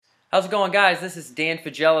How's it going, guys? This is Dan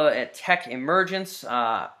Fagella at Tech Emergence.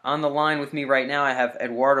 On the line with me right now, I have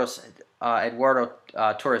Eduardo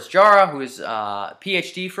Torres Jara, who is a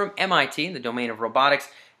PhD from MIT in the domain of robotics,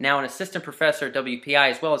 now an assistant professor at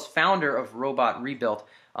WPI, as well as founder of Robot Rebuilt,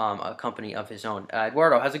 a company of his own.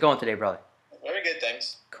 Eduardo, how's it going today, brother? Very good,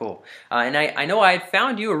 thanks. Cool. And I know I had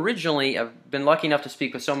found you originally. I've been lucky enough to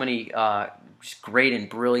speak with so many just great and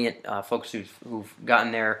brilliant folks who've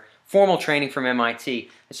gotten their formal training from MIT.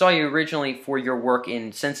 I saw you originally for your work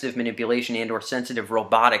in sensitive manipulation and/or sensitive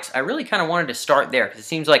robotics. I really kind of wanted to start there because it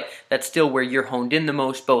seems like that's still where you're honed in the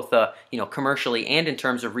most, both commercially and in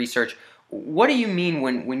terms of research. What do you mean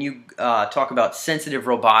when you talk about sensitive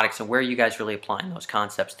robotics, and where are you guys really applying those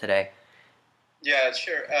concepts today? Yeah,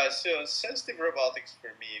 sure. So sensitive robotics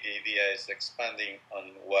for me, the idea is expanding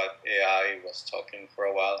on what AI was talking for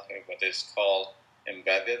a while, what is called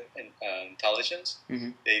embedded intelligence.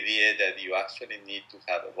 Mm-hmm. The idea that you actually need to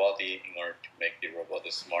have a body in order to make the robot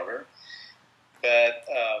smarter. But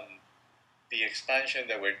the expansion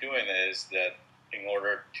that we're doing is that in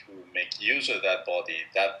order to make use of that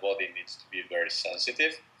body needs to be very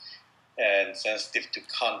sensitive and sensitive to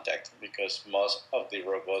contact, because most of the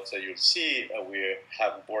robots that you'll see, we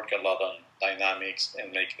have worked a lot on dynamics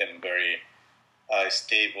and make them very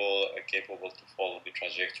stable, capable to follow the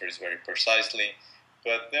trajectories very precisely,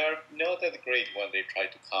 but they're not that great when they try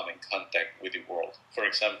to come in contact with the world. For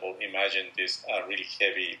example, imagine these really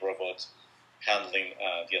heavy robots handling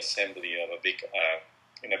the assembly of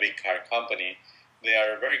in a big car company. They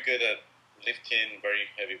are very good at lifting very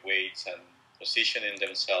heavy weights and positioning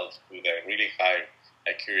themselves with a really high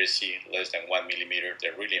accuracy, less than 1 millimeter.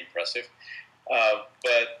 They're really impressive,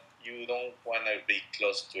 but you don't want to be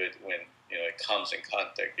close to it when it comes in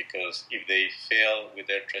contact, because if they fail with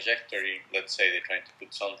their trajectory, let's say they're trying to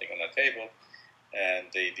put something on a table and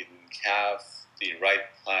they didn't have the right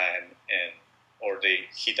plan, or they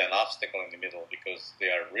hit an obstacle in the middle because they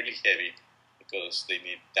are really heavy, because they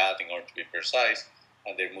need that in order to be precise,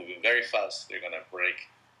 and they're moving very fast, they're going to break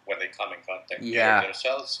when they come in contact with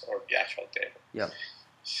themselves or the actual table. Yep.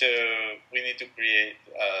 So we need to create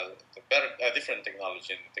a different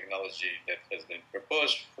technology, and the technology that has been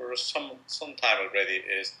proposed for some time already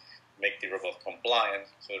is make the robot compliant.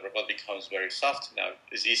 So the robot becomes very soft now.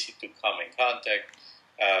 It's easy to come in contact.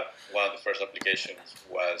 One of the first applications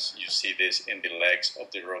was, you see this in the legs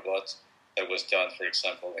of the robot. That was done, for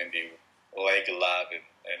example, in the leg lab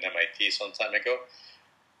in MIT some time ago.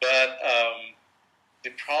 But the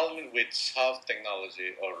problem with soft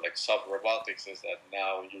technology, or like soft robotics, is that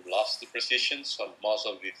now you lost the precision. So most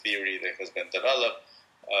of the theory that has been developed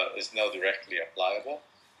is now directly applicable.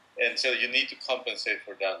 And so you need to compensate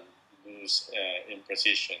for that lose in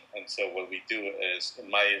precision. And so what we do is, in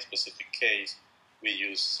my specific case, we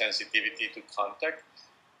use sensitivity to contact.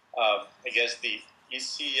 I guess the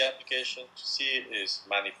easy application to see is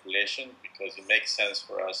manipulation, because it makes sense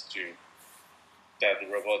for us that the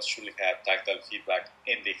robots should have tactile feedback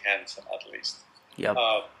in the hands at least. Yep.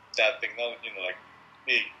 That technology,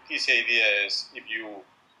 the easy idea is, if you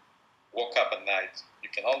woke up at night, you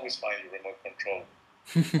can always find your remote control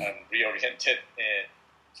and reorient it and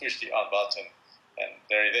push the on button, and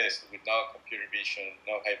there it is, with no computer vision,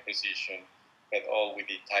 no high precision, but all with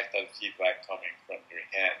the tactile feedback coming from your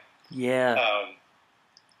hand. Yeah.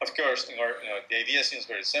 Of course, the idea seems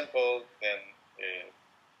very simple. Then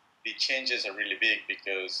the changes are really big,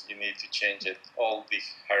 because you need to change all the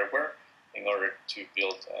hardware in order to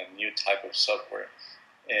build a new type of software.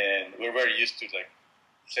 And we're very used to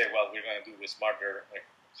say, well, we're going to do the smarter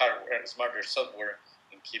hardware, smarter software,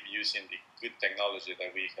 and keep using the good technology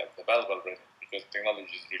that we have developed already, because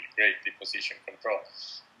technology is really great, the position control.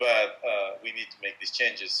 But we need to make these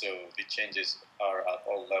changes. So the changes are at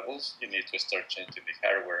all levels. You need to start changing the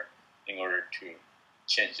hardware in order to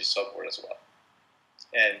change the software as well.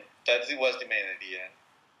 And that was the main idea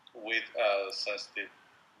with sensitive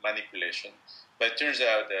manipulation. But it turns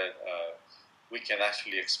out that we can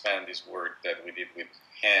actually expand this work that we did with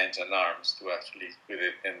hands and arms to actually put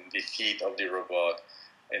it in the feet of the robot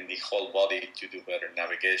and the whole body to do better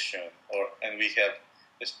navigation. And we have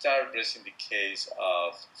started addressing the case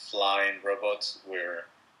of flying robots, where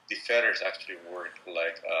the feathers actually work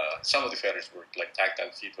like, some of the feathers work like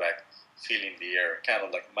tactile feedback, feeling the air, kind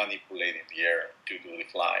of like manipulating the air to do the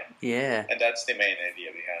flying. Yeah. And that's the main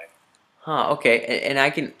idea behind. Huh. Okay. And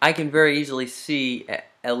I can very easily see,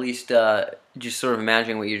 at least just sort of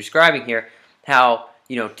imagining what you're describing here, how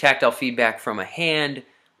tactile feedback from a hand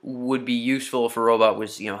would be useful if a robot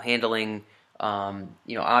was handling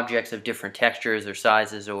objects of different textures or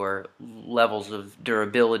sizes or levels of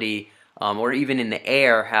durability, or even in the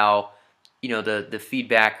air, how the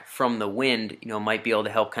feedback from the wind, might be able to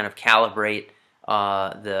help kind of calibrate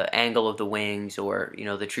the angle of the wings, or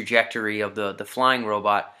the trajectory of the flying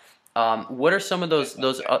robot. What are some of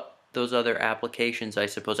those other applications? I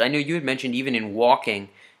suppose I know you had mentioned even in walking,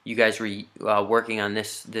 you guys were working on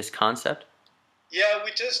this concept. Yeah,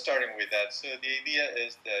 we're just starting with that. So the idea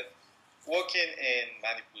is that walking and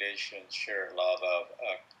manipulation share a lot of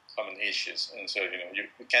common issues. And so, you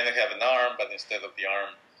kind of have an arm, but instead of the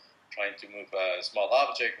arm trying to move a small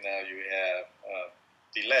object, now you have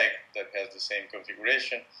the leg that has the same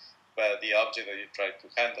configuration, but the object that you try to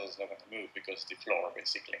handle is not going to move because it's the floor,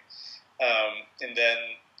 basically. And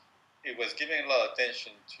then it was giving a lot of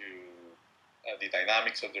attention to the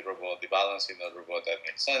dynamics of the robot, the balancing of the robot, that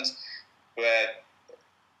makes sense. But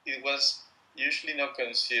it was usually not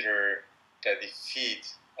considered that the feet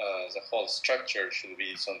as a whole structure should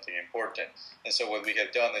be something important. And so what we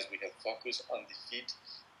have done is we have focused on the feet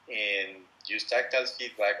and use tactile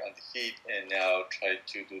feedback on the feet, and now try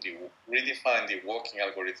to redefine the walking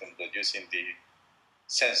algorithm by using the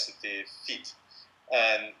sensitive feet.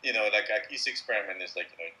 And like a easy experiment is like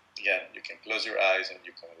again, you can close your eyes and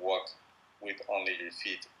you can walk with only your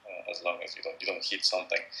feet as long as you don't hit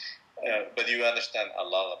something. But you understand a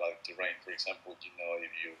lot about terrain. For example,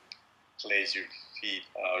 if you place your feet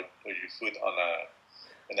or your foot on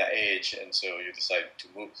an edge, and so you decide to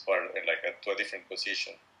move further, to a different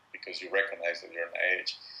position because you recognize that you're on an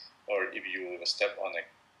edge, or if you step on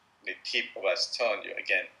the tip of a stone, you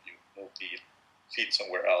move the feet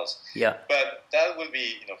somewhere else. Yeah. But that will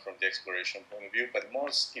be from the exploration point of view. But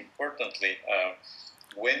most importantly,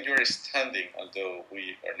 when you're standing, although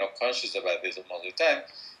we are not conscious about this most of the time,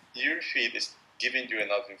 your feet is giving you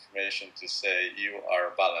enough information to say you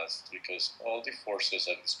are balanced because all the forces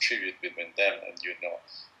are distributed between them, and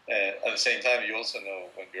at the same time, you also know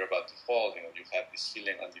when you're about to fall, you have this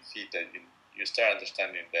feeling on the feet that you start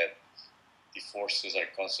understanding that the forces are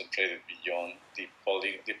concentrated beyond the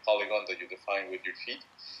polygon that you define with your feet.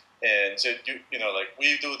 And so,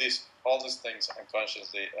 we do all these things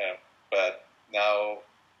unconsciously, but now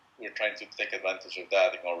we're trying to take advantage of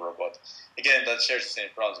that in our robot. Again, that shares the same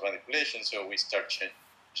problems, manipulation, so we start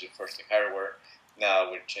changing first the hardware.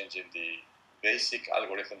 Now we're changing the basic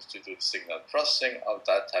algorithms to do the signal processing of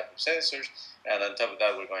that type of sensors, and on top of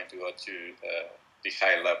that, we're going to go to the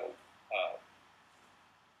high-level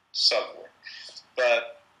software.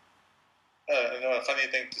 But a funny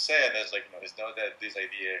thing to say, and that's it's not that this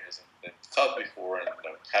idea hasn't been thought before, and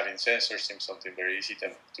having sensors seems something very easy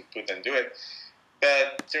to put and do it.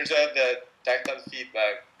 But it turns out that tactile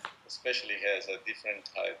feedback especially has a different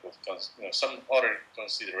type of, some other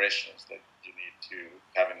considerations that you need to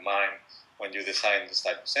have in mind when you design this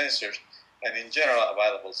type of sensors. And in general,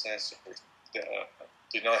 available sensors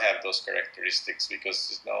do not have those characteristics, because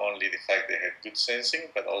it's not only the fact they have good sensing,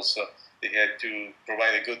 but also they have to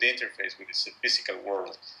provide a good interface with the physical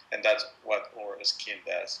world, and that's what our skin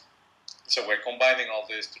does. So we're combining all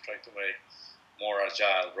this to try to make more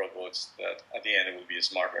agile robots that at the end will be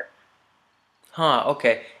smarter.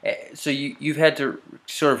 Okay. So you've had to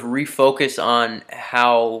sort of refocus on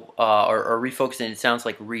how, or refocus, and it sounds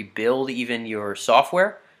like rebuild even your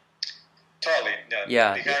software? Totally,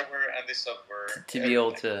 yeah. The hardware and the software. To be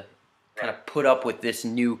able to kind of put up with this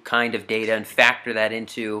new kind of data and factor that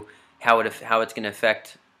into how it's going to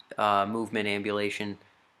affect movement, ambulation,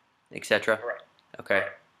 etc. Right. Okay. Right.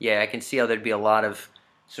 Yeah, I can see how there'd be a lot of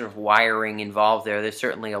sort of wiring involved there. There's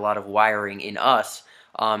certainly a lot of wiring in us.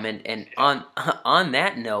 And on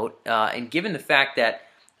that note, and given the fact that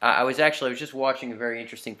I was just watching a very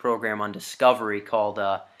interesting program on Discovery called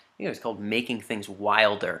I think it was called Making Things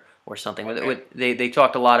Wilder or something. Okay. They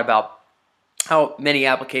talked a lot about how many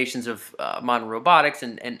applications of modern robotics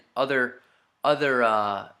and other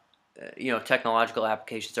technological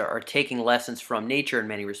applications are taking lessons from nature in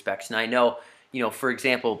many respects. And I know, for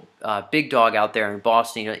example, Big Dog out there in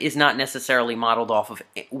Boston, is not necessarily modeled off of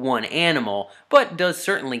one animal, but does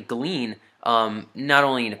certainly glean not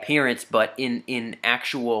only in appearance but in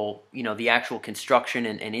actual, the actual construction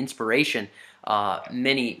and inspiration.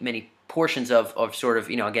 Many portions of sort of,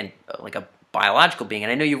 again, like a biological being.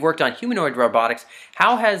 And I know you've worked on humanoid robotics.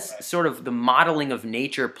 How has sort of the modeling of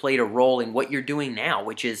nature played a role in what you're doing now,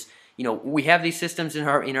 which is, we have these systems in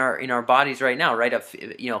our bodies right now, right?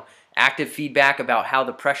 Active feedback about how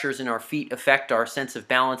the pressures in our feet affect our sense of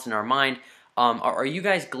balance in our mind. Are you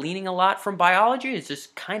guys gleaning a lot from biology? It's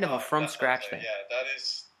just kind of a from-scratch thing. Yeah, that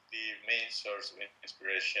is the main source of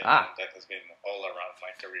inspiration that has been all around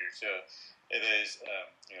my career. So it is,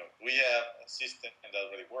 we have a system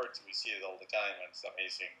that really works. We see it all the time, and it's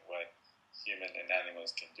amazing what human and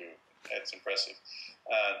animals can do. It's impressive.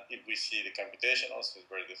 If we see the computation, also is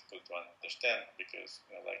very difficult to understand because,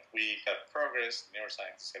 like we have progress,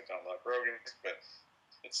 neuroscientists have done a lot of progress, but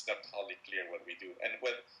it's not totally clear what we do. And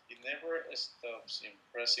what it never stops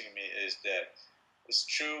impressing me is that it's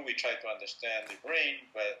true we try to understand the brain,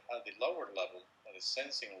 but at the lower level, at the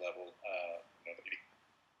sensing level,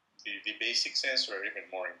 the basic sensors are even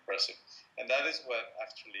more impressive. And that is what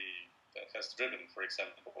actually that has driven, for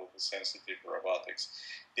example, the sensitive robotics.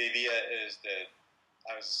 The idea is that,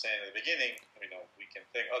 I was saying at the beginning, we can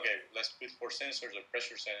think, okay, let's put 4 sensors or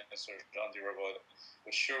pressure sensors on the robot.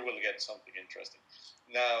 We sure will get something interesting.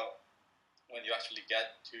 Now, when you actually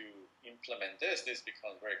get to implement this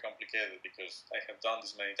becomes very complicated because I have done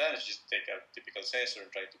this many times. You just take a typical sensor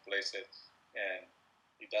and try to place it, and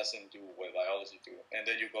it doesn't do what biology do. And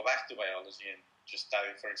then you go back to biology and just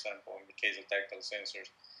study, for example, in the case of tactile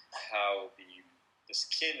sensors, how the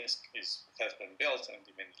skin has been built and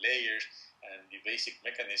the many layers and the basic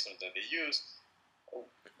mechanisms that they use.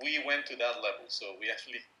 We went to that level, so we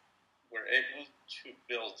actually were able to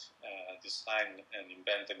build, design, and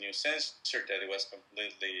invent a new sensor that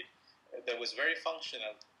was very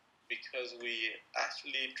functional because we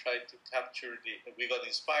actually tried to capture we got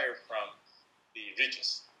inspired from the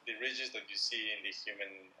ridges that you see in the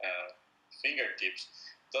human fingertips.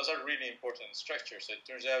 Those are really important structures. So it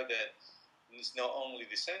turns out that it's not only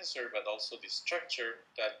the sensor, but also the structure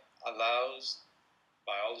that allows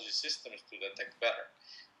biology systems to detect better.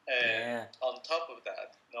 And on top of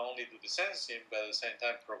that, not only do the sensing, but at the same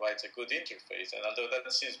time provides a good interface. And although that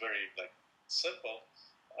seems very simple,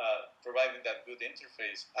 providing that good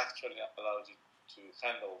interface actually allows you to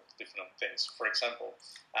handle different things. For example,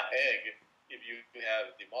 an egg, if you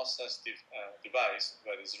have the most sensitive device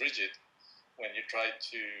that is rigid, when you try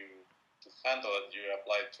to handle it, you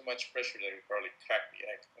apply too much pressure that you probably crack the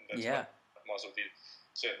egg. And that's what most of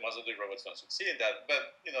the robots don't succeed in that.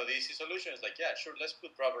 But the easy solution is sure, let's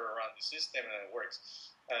put rubber around the system and it works.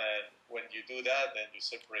 And when you do that, then you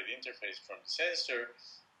separate the interface from the sensor,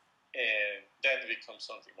 and then it becomes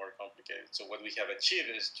something more complicated. So what we have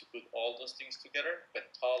achieved is to put all those things together,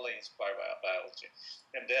 but totally inspired by biology.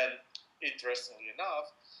 And then, interestingly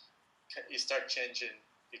enough, you start changing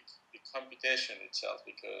the computation itself,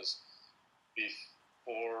 because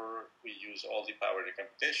before we use all the power of the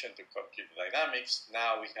computation to compute the dynamics,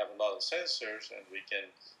 now we have a lot of sensors and we can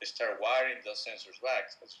start wiring those sensors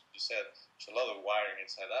back. As you said, there's a lot of wiring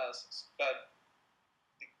inside us, but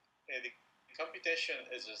the computation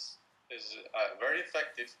is very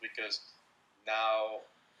effective because now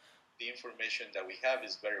the information that we have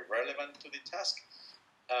is very relevant to the task.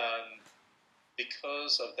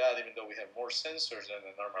 Because of that, even though we have more sensors than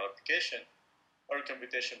a normal application, our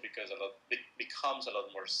computation becomes a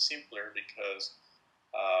lot more simpler because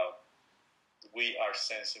we are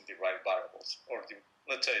sensing the right variables, or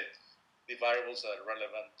let's say the variables that are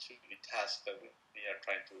relevant to the task that we are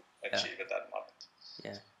trying to achieve at that moment.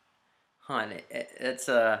 Yeah.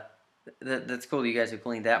 That's cool. You guys have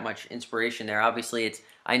gleaned that much inspiration there. Obviously,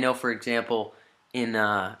 I know, for example,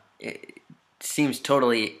 it seems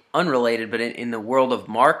totally unrelated, but in the world of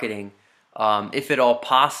marketing, if at all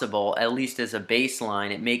possible, at least as a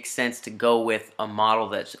baseline, it makes sense to go with a model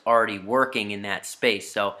that's already working in that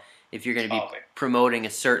space. So if you're going to be promoting a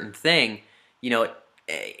certain thing,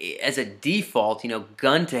 as a default,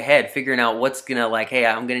 gun to head, figuring out what's going to hey,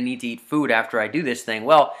 I'm going to need to eat food after I do this thing.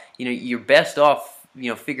 Well, you're best off,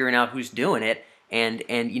 figuring out who's doing it and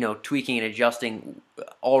tweaking and adjusting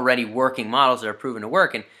already working models that are proven to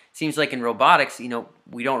work. And it seems like in robotics,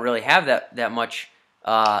 we don't really have that much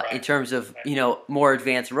in terms of, more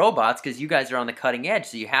advanced robots, because you guys are on the cutting edge.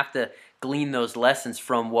 So you have to glean those lessons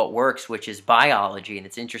from what works, which is biology. And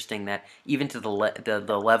it's interesting that even to the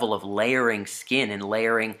level of layering skin and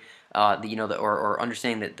layering, or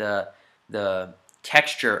understanding that the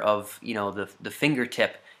texture of, the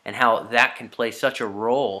fingertip and how that can play such a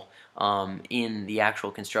role in the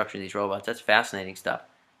actual construction of these robots. That's fascinating stuff.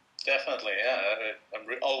 Definitely, yeah. I'm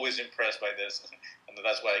always impressed by this, and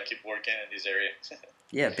that's why I keep working in this area.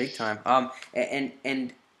 Yeah, big time.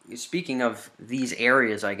 And speaking of these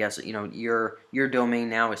areas, I guess your domain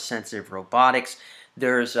now is sensitive robotics.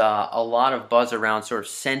 There's a lot of buzz around sort of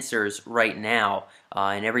sensors right now,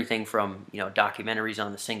 and everything from documentaries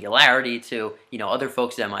on the singularity to other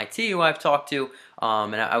folks at MIT who I've talked to.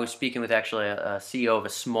 And I was speaking with actually a CEO of a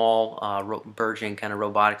small burgeoning kind of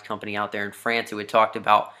robotics company out there in France who had talked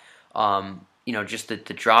about just the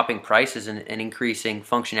dropping prices and increasing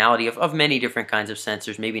functionality of many different kinds of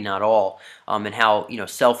sensors, maybe not all, and how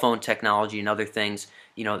cell phone technology and other things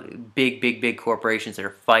big corporations that are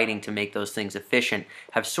fighting to make those things efficient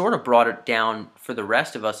have sort of brought it down for the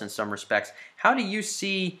rest of us in some respects. How do you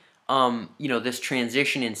see this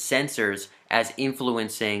transition in sensors as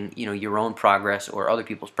influencing your own progress or other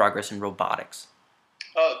people's progress in robotics?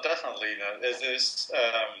 Oh, definitely. It's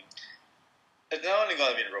not only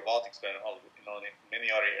going to be in robotics, but in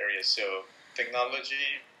many other areas. So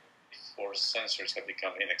technology for sensors have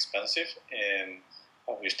become inexpensive, and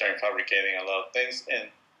we start fabricating a lot of things. And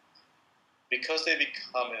because they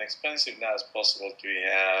become inexpensive, now it's possible to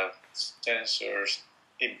have sensors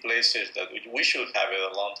in places that we should have it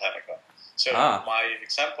a long time ago. So my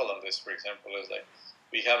example on this, for example, is like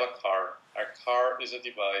we have a car. Our car is a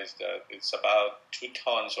device that it's about 2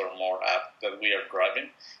 tons or more up that we are driving,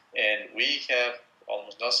 and we have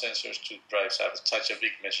almost no sensors to drive such a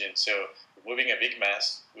big machine. So we're moving a big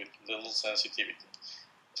mass with little sensitivity.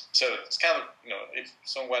 So it's kind of, if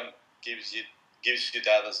someone gives you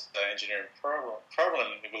that as an engineering problem,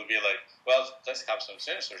 it will be like, well, let's have some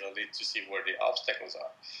sensors at least to see where the obstacles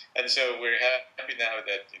are. And so we're happy now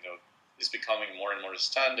that it's becoming more and more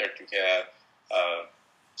standard to have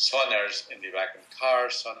sonars in the back of the car,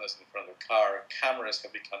 sonars in front of the car. Cameras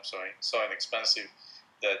have become so inexpensive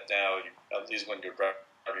that now, at least when you're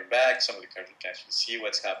driving back, some of the cars you can actually see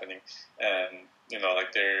what's happening. And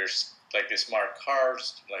like there's like the smart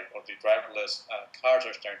cars, or the driverless cars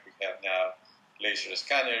are starting to have now laser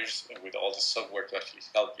scanners with all the software to actually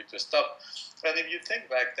help you to stop. And if you think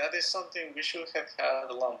back, that is something we should have had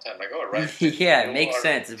a long time ago, right? Yeah, it makes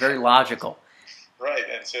sense. It's very logical. Right,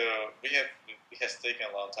 and so it has taken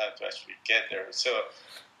a long time to actually get there. So,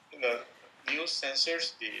 new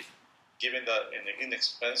sensors, given that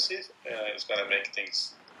inexpensive, it's going to make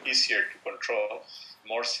things easier to control,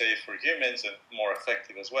 more safe for humans, and more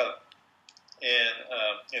effective as well. And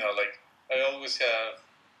I always have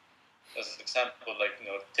as an example,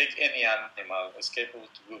 take any animal that's capable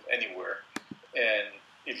to move anywhere, and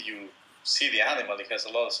if you see the animal, it has a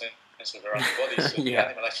lot of sensors around the body, so the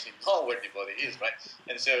animal actually knows where the body is, right?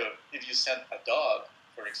 And so if you send a dog,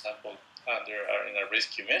 for example, in a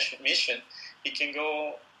rescue mission, it can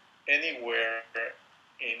go anywhere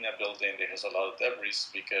in a building that has a lot of debris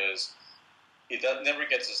because it never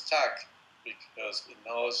gets stuck because it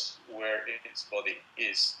knows where its body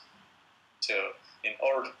is. So in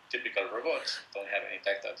all typical robots, don't have any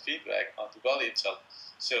tactile feedback on the body itself.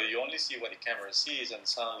 So you only see what the camera sees, and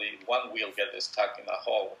suddenly one wheel gets stuck in a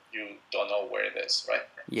hole. You don't know where it is, right?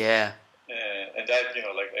 Yeah. And that, I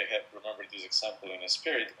remember this example in a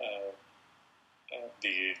Spirit.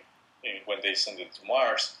 When they sent it to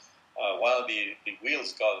Mars, one of the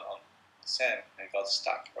wheels got on sand and got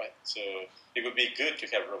stuck, right? So it would be good to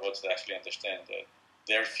have robots that actually understand that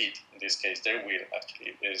their feet, in this case, their wheel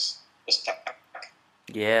actually is stuck.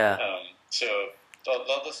 Yeah. So a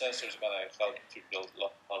lot of sensors are going to help to build a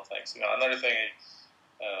lot of things. Another thing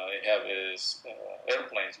I have is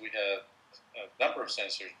airplanes. We have a number of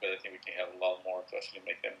sensors, but I think we can have a lot more to actually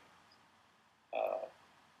make them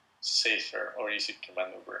safer or easy to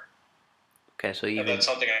maneuver. Okay, so that's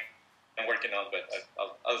something I'm working on, but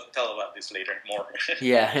I'll tell about this later more.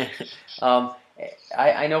 Yeah.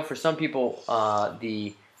 I know for some people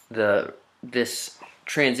this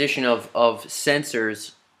transition of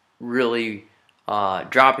sensors really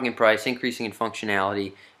dropping in price, increasing in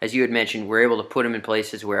functionality. As you had mentioned, we're able to put them in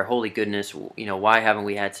places where, holy goodness, why haven't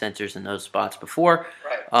we had sensors in those spots before?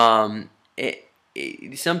 Right.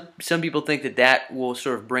 Some people think that will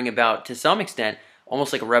sort of bring about, to some extent,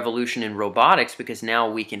 almost like a revolution in robotics, because now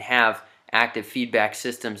we can have active feedback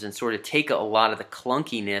systems and sort of take a lot of the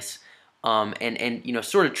clunkiness and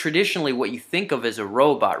sort of traditionally what you think of as a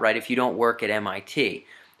robot, right? If you don't work at MIT,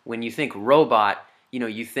 when you think robot,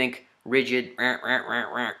 you think rigid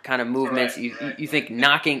kind of movements. You think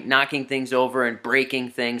knocking things over and breaking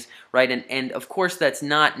things, right? And of course that's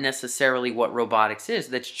not necessarily what robotics is.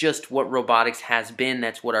 That's just what robotics has been.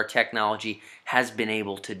 That's what our technology has been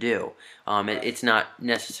able to do. It's not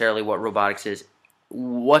necessarily what robotics is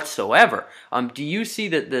whatsoever. Do you see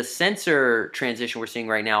that the sensor transition we're seeing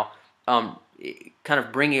right now kind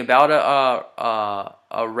of bringing about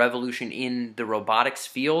a revolution in the robotics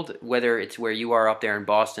field, whether it's where you are up there in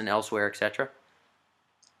Boston, elsewhere, etc.?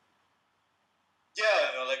 Yeah,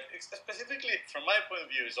 specifically from my point of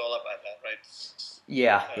view, it's all about that, right?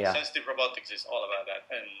 Yeah. Sensitive robotics is all about that,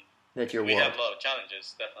 and that's your we world. have a lot of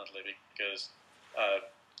challenges, definitely, because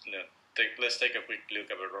let's take a quick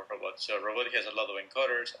look at a robot. So a robot has a lot of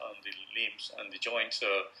encoders on the limbs and the joints.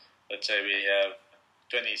 So let's say we have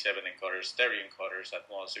 27 encoders, stereo encoders at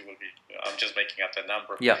once. It will be, I'm just making up the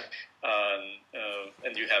number. Yeah. And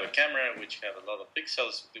and you have a camera which have a lot of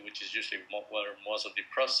pixels, which is usually where most of the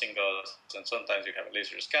processing goes, and sometimes you have a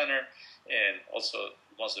laser scanner, and also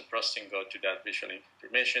most of the processing go to that visual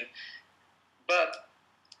information. But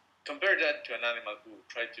compare that to an animal who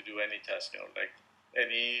tried to do any task, like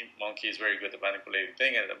any monkey is very good at manipulating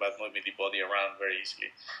things and about moving the body around very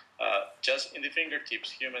easily. Just in the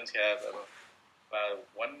fingertips, humans have about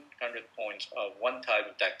 100 points of one type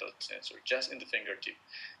of tactile sensor, just in the fingertip.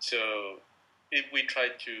 So if we try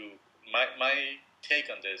to, my take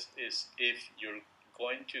on this is if you're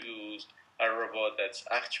going to use a robot that's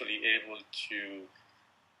actually able to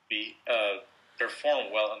be perform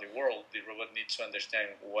well in the world, the robot needs to understand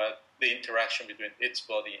what the interaction between its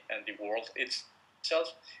body and the world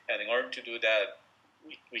itself. And in order to do that,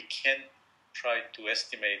 we can't try to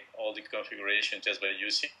estimate all the configuration just by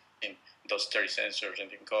using those 30 sensors and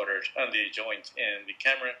the encoders and the joints and the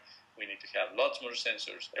camera. We need to have lots more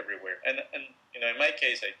sensors everywhere. And in my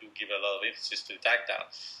case, I do give a lot of emphasis to the tactile,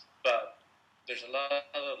 but there's a lot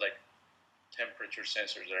of like temperature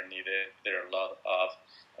sensors that are needed. There are a lot of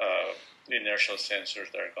inertial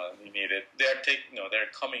sensors that are going to be needed. They're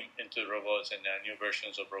coming into robots, and new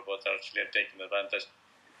versions of robots actually are taking advantage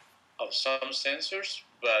of some sensors.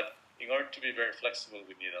 But in order to be very flexible,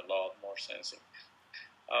 we need a lot more sensing.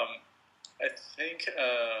 I think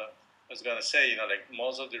I was going to say, like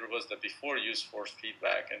most of the robots that before used force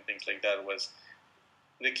feedback and things like that was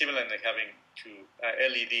the equivalent of having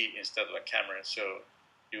LED instead of a camera. So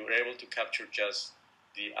you were able to capture just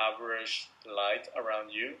the average light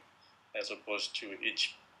around you as opposed to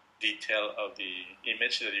each detail of the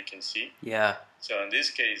image that you can see. Yeah. So in this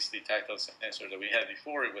case, the tactile sensor that we had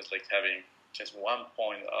before, it was like having just one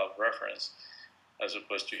point of reference as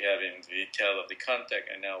opposed to having the detail of the contact.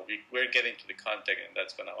 And now we're getting to the contact, and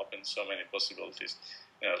that's going to open so many possibilities.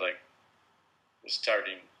 Like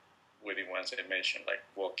starting with the ones I mentioned, like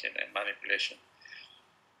walking and manipulation.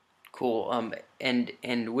 Cool.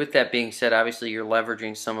 And with that being said, obviously you're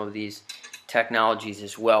leveraging some of these technologies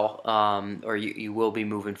as well, or you will be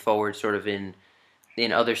moving forward sort of in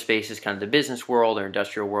other spaces, kind of the business world or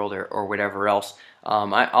industrial world or whatever else.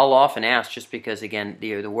 I'll often ask, just because, again,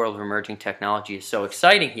 the world of emerging technology is so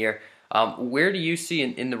exciting here, where do you see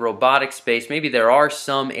in the robotics space, maybe there are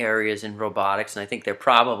some areas in robotics, and I think there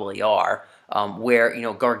probably are,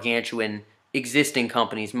 where gargantuan existing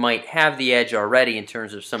companies might have the edge already in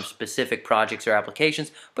terms of some specific projects or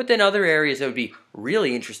applications, but then other areas that would be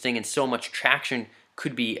really interesting and so much traction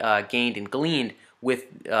could be gained and gleaned with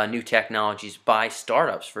new technologies by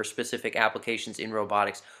startups for specific applications in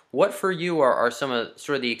robotics. What for you are some of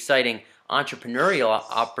sort of the exciting entrepreneurial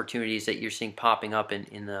opportunities that you're seeing popping up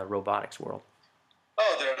in the robotics world?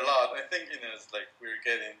 Oh, there are a lot. I think it's like we're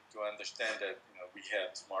getting to understand that we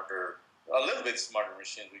have a little bit smarter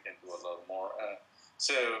machines. We can do a lot more.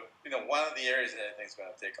 So one of the areas that I think is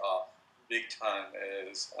going to take off big time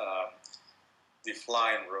is the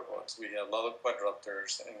flying robots. We have a lot of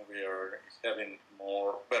quadrupters, and we are having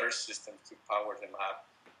better systems to power them up.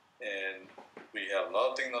 And we have a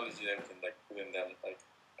lot of technology that we can put in them. Like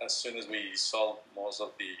as soon as we solve most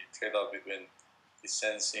of the trade-off between the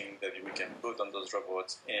sensing that we can put on those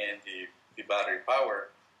robots and the battery power,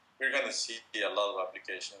 we're going to see a lot of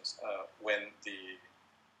applications when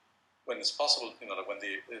it's possible. When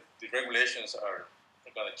the regulations are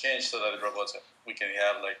going to change so that the robots we can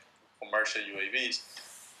have like commercial UAVs.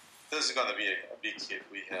 This is going to be a big hit.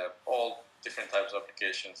 We have all different types of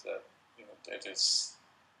applications that it is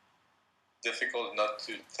difficult not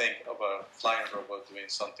to think of a flying robot doing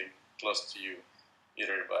something close to you,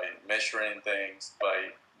 either by measuring things, by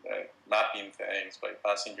mapping things, by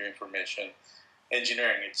passing you information.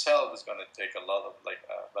 Engineering itself is going to take a lot of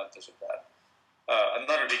advantage of that.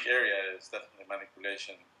 Another big area is definitely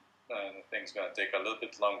manipulation, and I think it's going to take a little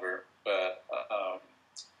bit longer, but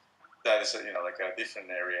that is a different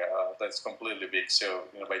area that's completely big. So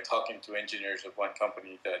by talking to engineers of one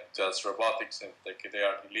company that does robotics, and they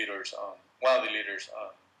are one of the leaders on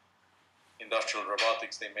industrial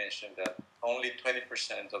robotics, they mentioned that only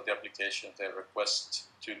 20% of the applications they request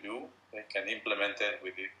to do, they can implement it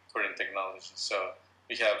with the current technology. So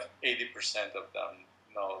we have 80% of them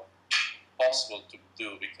now possible to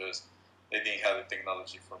do because they didn't have the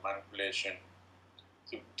technology for manipulation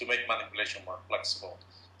to make manipulation more flexible.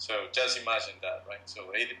 So just imagine that, right? So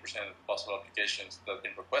 80% of the possible applications that have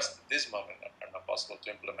been requested at this moment are not possible to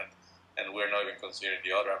implement, and we're not even considering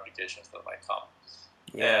the other applications that might come.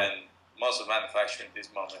 Yeah. And most of manufacturing at this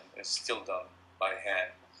moment is still done by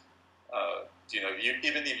hand.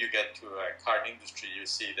 Even if you get to a car industry, you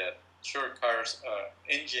see that cars,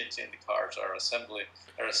 engines in the cars are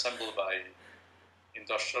assembled by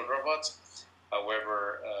industrial robots,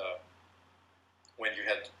 However, when you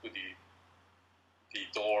had to put the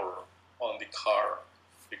door on the car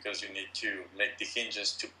because you need to make the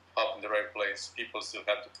hinges to pop in the right place, people still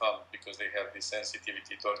have to come because they have the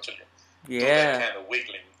sensitivity to actually do that kind of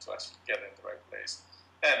wiggling to actually get in the right place.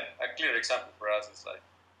 And a clear example for us is like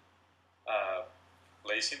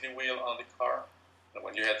placing the wheel on the car. And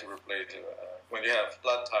when you had to replace, when you have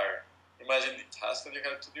flat tire, imagine the task that you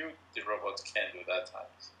have to do. The robots can't do that time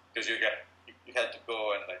because you had to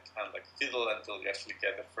go and like kind of like fiddle until you actually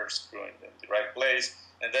get the first screw in the right place,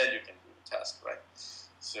 and then you can do the task, right?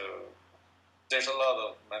 So there's a lot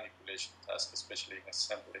of manipulation tasks, especially in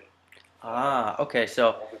assembly. Okay.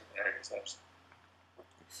 So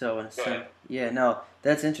yeah, no,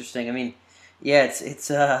 that's interesting. I mean, yeah, it's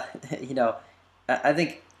you know, I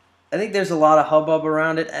think there's a lot of hubbub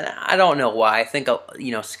around it, and I don't know why. I think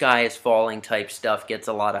sky is falling type stuff gets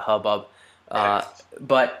a lot of hubbub,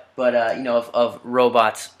 but of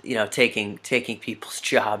robots taking people's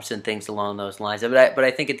jobs and things along those lines. But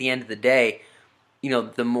I think at the end of the day,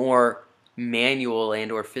 the more manual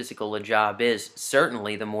and or physical a job is,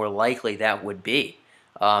 certainly the more likely that would be.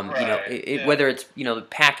 Whether it's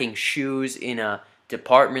packing shoes in a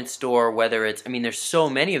department store, whether it's there's so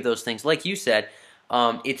many of those things. Like you said,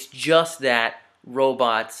 it's just that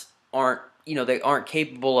robots aren't they aren't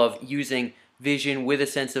capable of using vision with a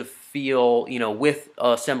sense of feel, with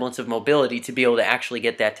a semblance of mobility to be able to actually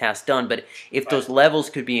get that task done. But if those levels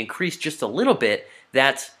could be increased just a little bit,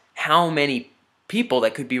 that's how many people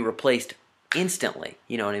that could be replaced instantly.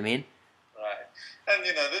 You know what I mean? Right. And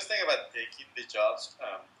this thing about taking the jobs,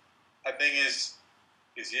 I think is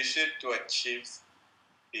easier to achieve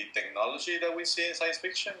the technology that we see in science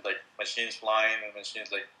fiction, like machines flying and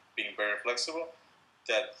machines like being very flexible,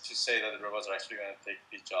 that to say that the robots are actually going to take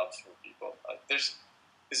the jobs for people.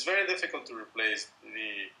 It's very difficult to replace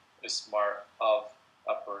the smart of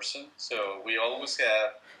a person. So we always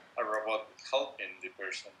have a robot helping the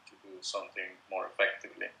person to do something more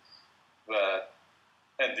effectively.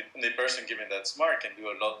 And the person given that smart can do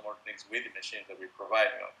a lot more things with the machine that we provide.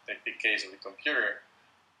 Take the case of the computer.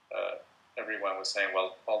 Everyone was saying,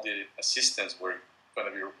 well, all the assistants were going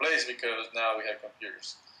to be replaced because now we have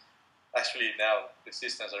computers. Actually, now the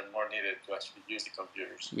assistants are more needed to actually use the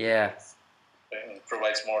computers. Yeah. And it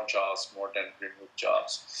provides more jobs, more than remove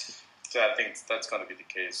jobs. So I think that's going to be the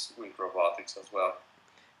case with robotics as well.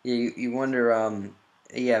 Yeah, you wonder.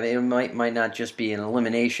 It might not just be an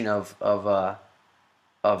elimination of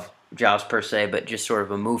jobs per se, but just sort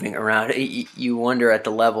of a moving around. You wonder at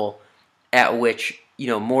the level at which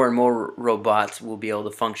more and more robots will be able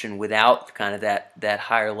to function without kind of that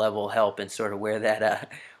higher level help, and sort of where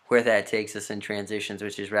that takes us in transitions,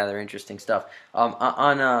 which is rather interesting stuff.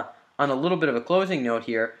 On a little bit of a closing note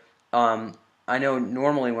here, I know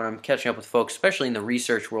normally when I'm catching up with folks, especially in the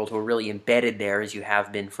research world, who are really embedded there, as you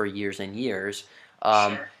have been for years and years,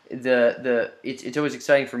 Sure. It's always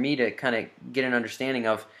exciting for me to kind of get an understanding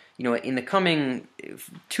of, in the coming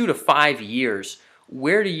 2 to 5 years,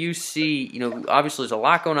 where do you see, obviously there's a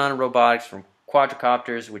lot going on in robotics, from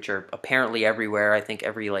quadricopters, which are apparently everywhere. I think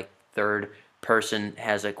every third person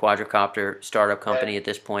has a quadricopter startup company at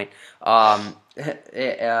this point. To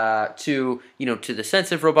the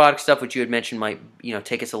sensitive robotic stuff, which you had mentioned might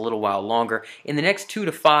take us a little while longer. In the next 2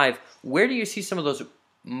 to 5, where do you see some of those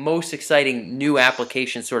most exciting new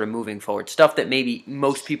applications sort of moving forward? Stuff that maybe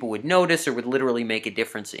most people would notice or would literally make a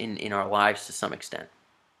difference in our lives to some extent.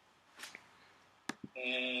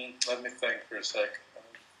 Let me think for a sec.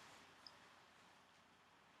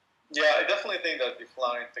 Yeah, I definitely think that the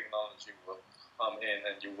flying technology will come in,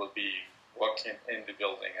 and you will be walking in the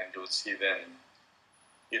building and you'll see them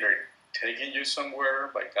either taking you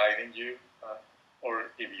somewhere by guiding you,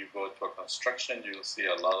 or if you go to a construction, you'll see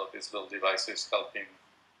a lot of these little devices helping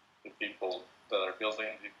the people that are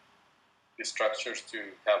building the structures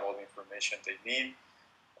to have all the information they need.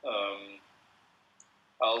 I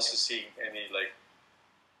also see any like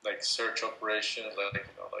search operations, like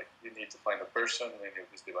you need to find a person. Many of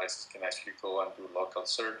these devices can actually go and do local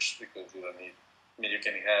search because you don't need. You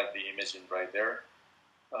can have the imaging right there.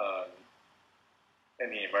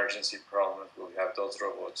 Any emergency problems, we'll have those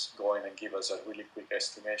robots going and give us a really quick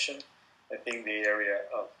estimation. I think the area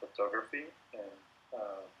of photography and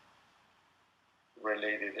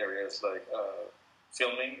related areas like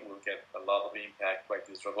filming will get a lot of impact by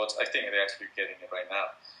these robots. I think they're actually getting it right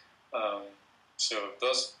now. So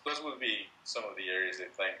those will be some of the areas I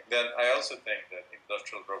think. Then I also think that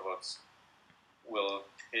industrial robots will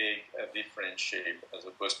take a different shape as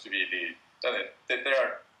opposed to be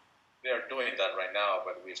they are doing that right now,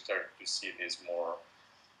 but we start to see this more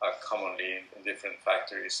commonly in different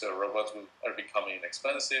factories. So robots are becoming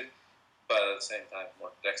inexpensive, but at the same time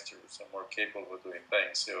more dexterous and more capable of doing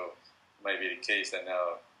things. So it might be the case that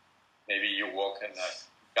now maybe you walk in a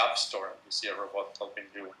Gap store and you see a robot helping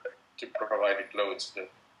you to provide the clothes that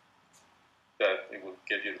it will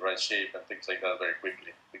give you the right shape and things like that very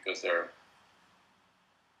quickly because they're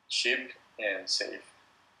cheap and safe.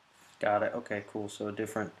 Got it. Okay, cool. So a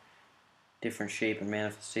different shape and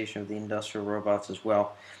manifestation of the industrial robots as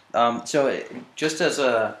well. So just as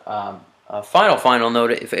a final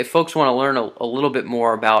note, if folks want to learn a little bit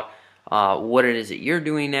more about what it is that you're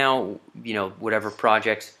doing now, whatever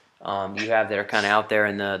projects you have that are kind of out there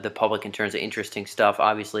in the public in terms of interesting stuff.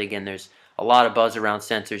 Obviously, again, there's a lot of buzz around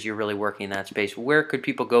sensors. You're really working in that space. Where could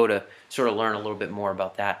people go to sort of learn a little bit more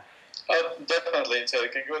about that? Definitely. So you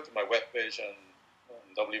can go to my webpage on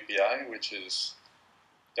WPI, which is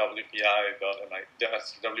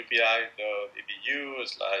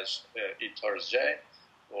wpi.edu/eTorsJ,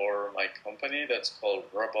 or my company that's called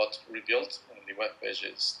Robot Rebuilt, and the webpage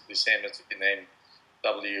is the same as the name,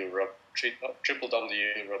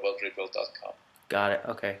 www.robotrebuilt.com. Got it.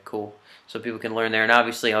 Okay, cool. So people can learn there, and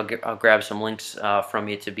obviously I'll grab some links from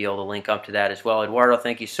you to be able to link up to that as well. Eduardo,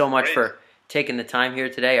 thank you so much for taking the time here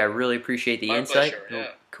today. I really appreciate the insight. Pleasure, yeah.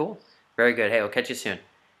 Cool. Very good. Hey, we'll catch you soon.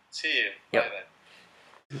 See you. Yep. Bye then.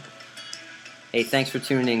 Hey, thanks for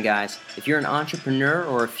tuning in, guys. If you're an entrepreneur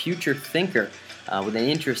or a future thinker with an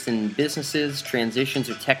interest in businesses, transitions,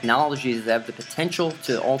 or technologies that have the potential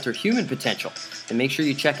to alter human potential, then make sure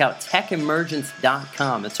you check out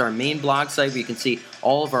techemergence.com. It's our main blog site where you can see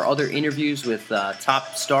all of our other interviews with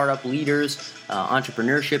top startup leaders,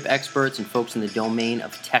 entrepreneurship experts, and folks in the domain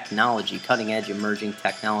of technology, cutting-edge emerging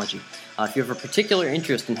technology. If you have a particular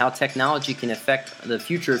interest in how technology can affect the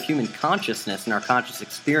future of human consciousness and our conscious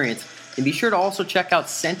experience, then be sure to also check out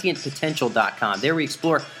sentientpotential.com. There we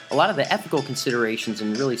explore a lot of the ethical considerations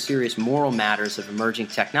and really serious moral matters of emerging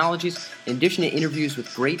technologies, in addition to interviews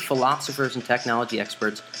with great philosophers and technology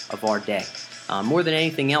experts of our day. More than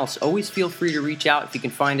anything else, always feel free to reach out. If you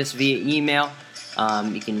can find us via email,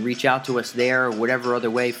 you can reach out to us there, or whatever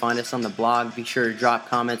other way. Find us on the blog. Be sure to drop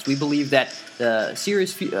comments. We believe that the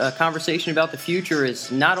serious conversation about the future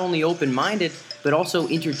is not only open-minded, but also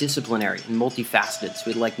interdisciplinary and multifaceted. So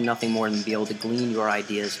we'd like nothing more than to be able to glean your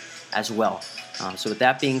ideas as well. So with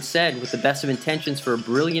that being said, with the best of intentions for a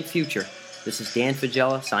brilliant future, this is Dan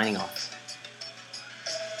Faggella signing off.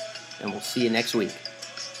 And we'll see you next week.